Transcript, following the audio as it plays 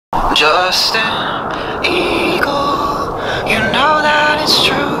Just an eagle, you know that it's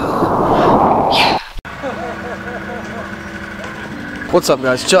true. Yeah. What's up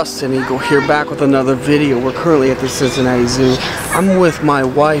guys, Justin Eagle here, back with another video. We're currently at the Cincinnati Zoo. I'm with my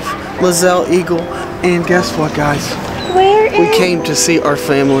wife, Liezel Eagle, and guess what guys? We came to see our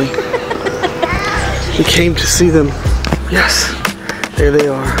family. We came to see them. Yes, there they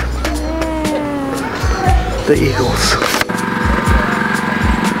are. The Eagles.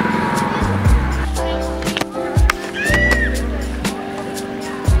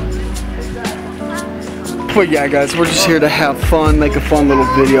 But yeah guys, we're just here to have fun, make a fun little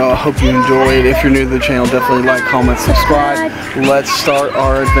video. I hope you enjoy it. If you're new to the channel, definitely like, comment, subscribe. Let's start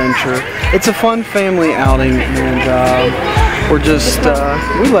our adventure. It's a fun family outing, and we're just,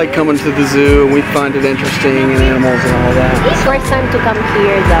 we like coming to the zoo, and we find it interesting, and animals and all that. First time to come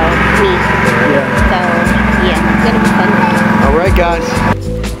here though, me. Yeah. So, yeah, it's gonna be fun. Alright guys.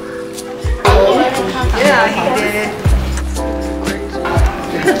 Yeah, he did.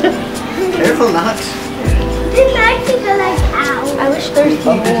 Careful not. I wish there's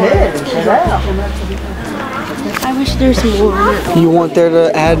more. I wish there's more. You want there to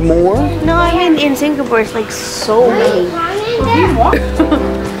add more? No, I mean in Singapore it's like so many.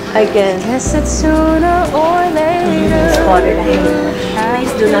 I guess it's sooner or later.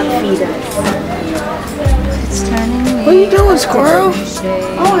 Please do not feed us. What are you doing, squirrel?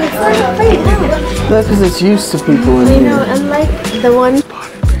 Oh, it's like feed. That's because it's used to people in You here. know, unlike the one.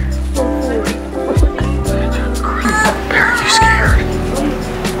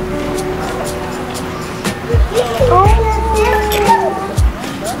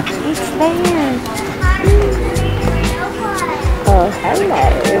 Oh, hello.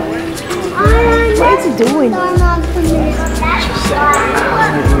 What is he doing? So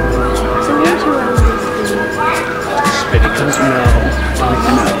where's your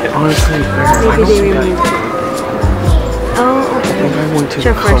Honestly, maybe they removed it. Oh, okay. I went to It's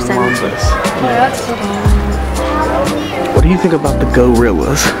your first time. Columbus. What do you think about the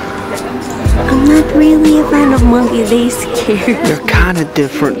gorillas? I'm not really a fan of monkeys. They scare me. They're kind of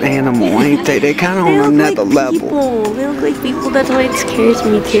different animal, ain't they? They're kind of on another level. They look like people. That's why it scares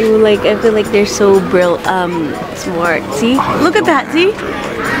me too. Like I feel like they're so smart. See? Look at that. See?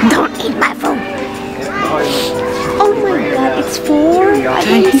 Don't eat my food. Oh my God! It's 4.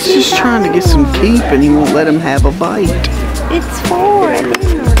 Dang, he's just trying to get some keep, and he won't let him have a bite. It's 4. I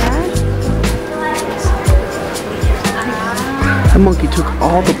didn't know that. The monkey took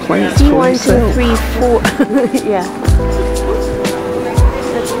all the plants See, for 1, 2, himself. 3, 4. Yeah.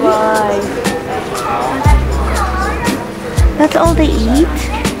 That's why. That's all they eat?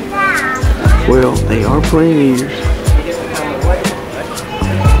 Well, they are plant eaters.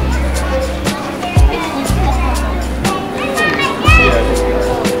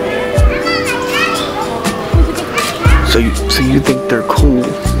 So you think they're cool,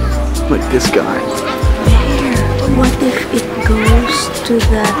 like this guy? What if it goes to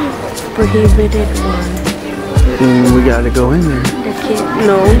the prohibited one? Then we gotta go in there. The kid?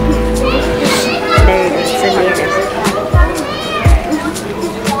 No. There it is. It's a native.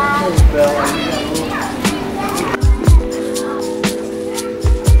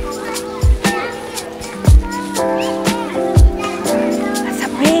 That's a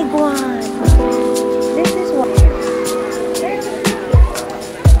big one. This is one.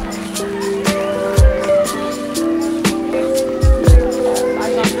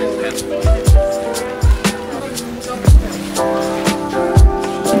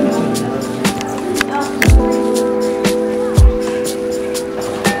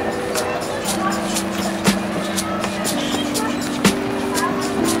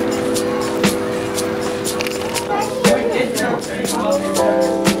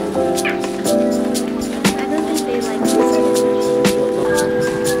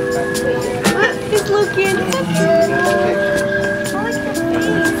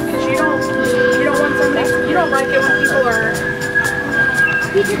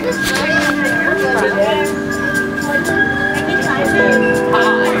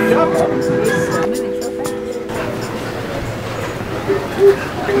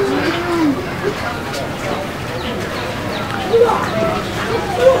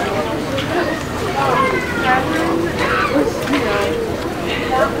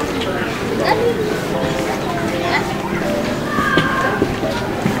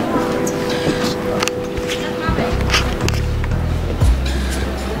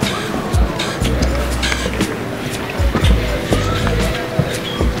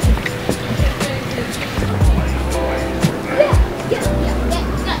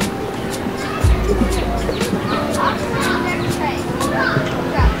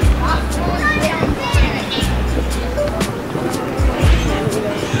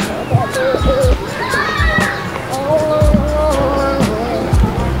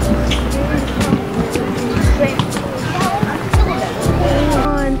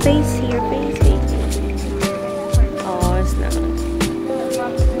 face here, face. Oh, it's not.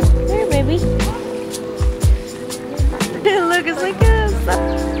 There, baby. Look, it's like a.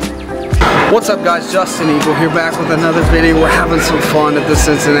 What's up, guys? Justin Eagle here, back with another video. We're having some fun at the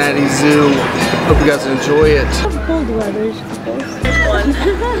Cincinnati Zoo. Hope you guys enjoy it. Cold weather. There's one.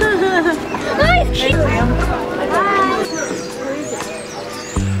 Hi.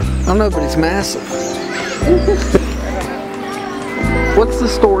 I don't know, but it's massive. What's the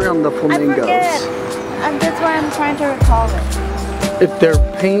story on the flamingos? I forget. That's why I'm trying to recall it. If they're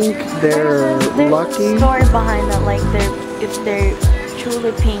pink, they're lucky. There's a story behind that, like if they're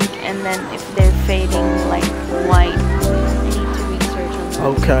truly pink, and then if they're fading like white. I need to research on that.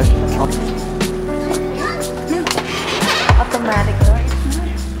 Okay. Automatic door.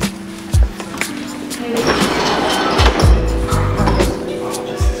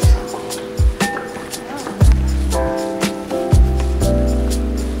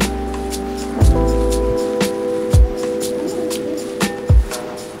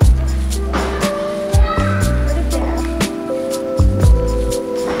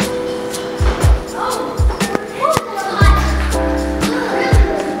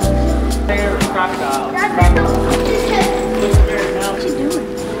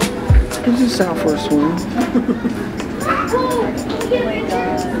 This is out for a swim. Oh my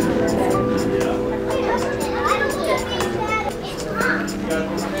god.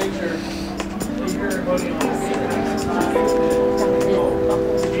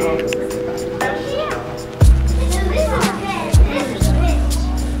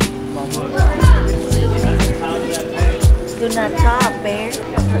 Do not top, bear.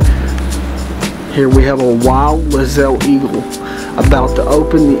 Here we have a wild Liezel eagle about to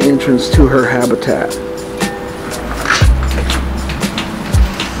open the entrance to her habitat.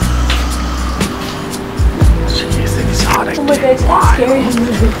 She is exotic. Oh my god, it's scary.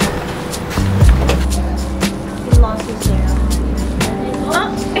 He lost his hair. Oh,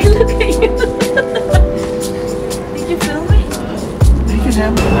 hey, look at you. Did you film it? You can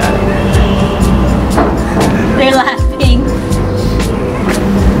have that. They're laughing.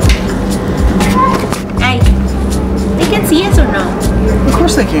 Hey, they can see us or no? Of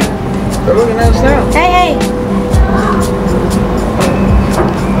course they can. They're looking at us now. Hey.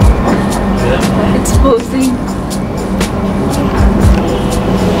 It's posing.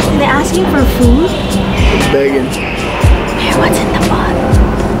 They're asking for food? They're begging. Hey, what's in the pot?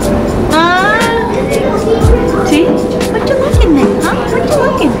 See? What you looking at? Huh? What you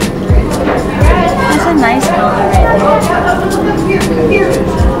looking? That's a nice color right there.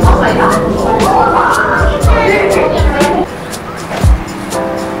 Oh my god.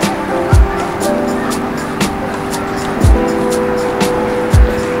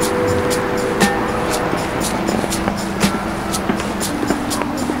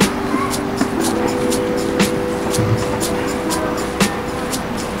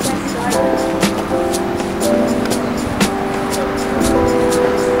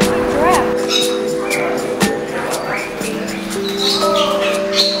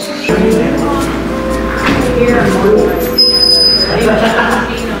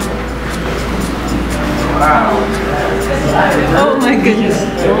 Oh my goodness.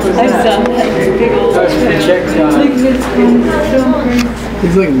 I saw that. Big old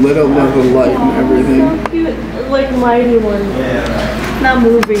He's like lit up by the light and everything. Cute, like mighty one. Yeah. Not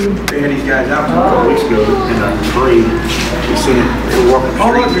moving. We had these guys out a couple weeks ago in the parade. We seen it. They were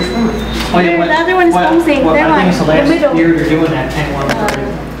walking the street. The other one's posing. They're I like think it's the in the last middle. year you're doing that tank one.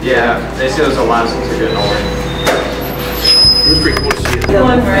 Yeah, they said it was the last one to get over. It was pretty cool to see it.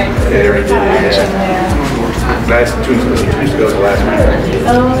 One, right? Yeah, they already did it. Yeah. Last two weeks ago was the last one.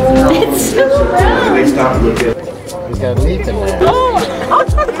 Oh, it's so And they stopped and looked at it. He's got a leaf in there. Oh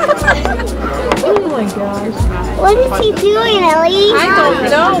my gosh. What is he doing, Ellie? I don't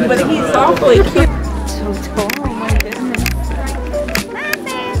know, but he's awfully cute. So tall, oh my goodness.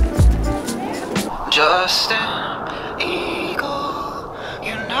 Justin